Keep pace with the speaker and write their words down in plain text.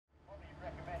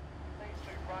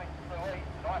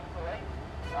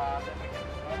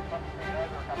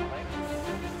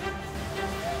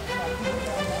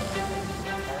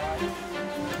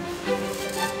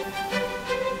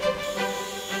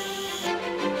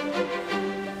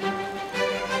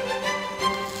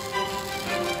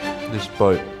This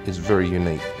boat is very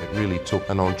unique. It really took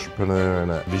an entrepreneur and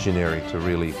a visionary to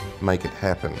really make it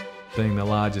happen. Being the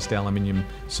largest aluminium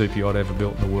super yacht ever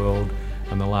built in the world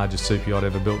and the largest super yacht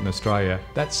ever built in Australia,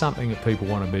 that's something that people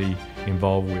want to be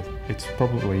involved with. It's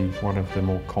probably one of the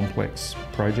more complex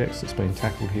projects that's been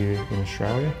tackled here in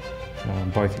Australia,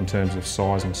 both in terms of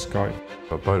size and scope.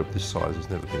 A boat of this size has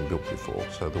never been built before,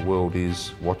 so the world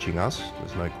is watching us,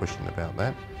 there's no question about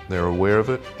that. They're aware of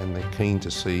it and they're keen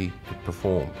to see it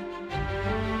perform.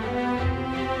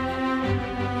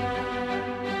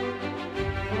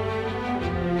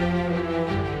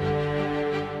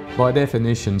 By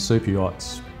definition, super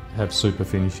yachts have super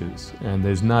finishes and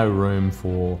there's no room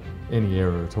for any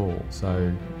error at all.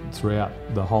 So throughout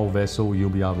the whole vessel you'll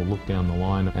be able to look down the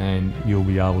line and you'll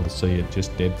be able to see it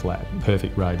just dead flat,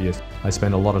 perfect radius. They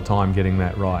spend a lot of time getting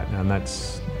that right, and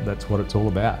that's what it's all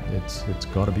about. It's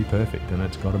got to be perfect and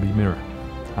it's got to be mirror,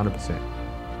 100%.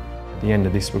 At the end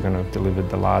of this we're going to have delivered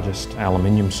the largest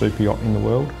aluminium super yacht in the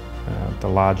world, the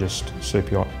largest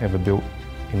super yacht ever built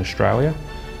in Australia,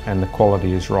 and the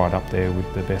quality is right up there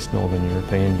with the best Northern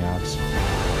European yachts.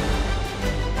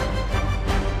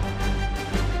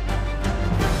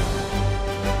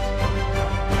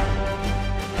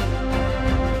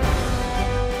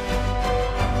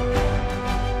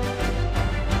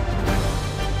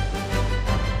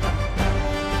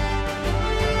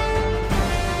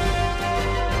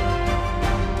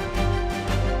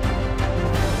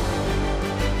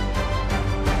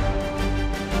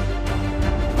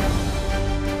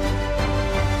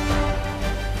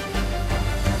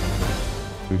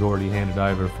 We've already handed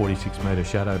over a 46-metre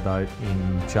shadow boat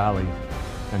in Charlie,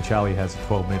 and Charlie has a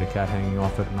 12-metre cat hanging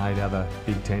off it and 8 other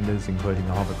big tenders, including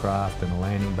a hovercraft and a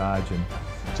landing barge and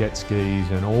jet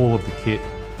skis and all of the kit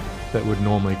that would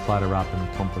normally clutter up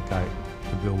and complicate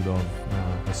the build of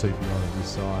a super yacht of this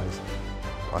size.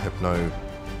 I have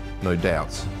no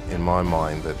doubts in my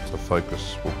mind that the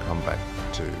focus will come back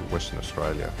to Western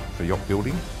Australia for yacht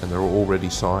building, and there are already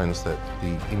signs that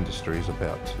the industry is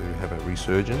about to have a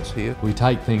resurgence here. We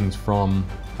take things from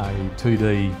a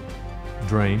 2D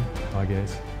dream, I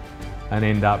guess, and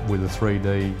end up with a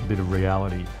 3D bit of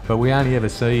reality. But we only ever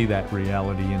see that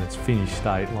reality in its finished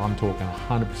state. Well, I'm talking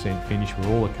 100% finished,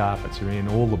 where all the carpets are in,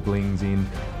 all the bling's in,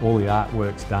 all the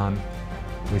artwork's done.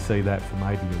 We see that for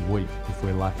maybe a week if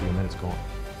we're lucky, and then it's gone.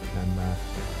 And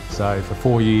so for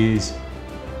 4 years,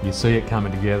 you see it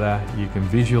coming together, you can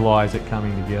visualise it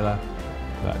coming together,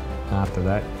 but after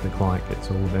that, the client gets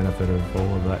all the benefit of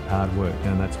all of that hard work,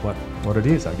 and that's what it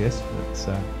is, I guess.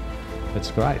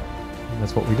 It's great.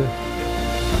 That's what we do.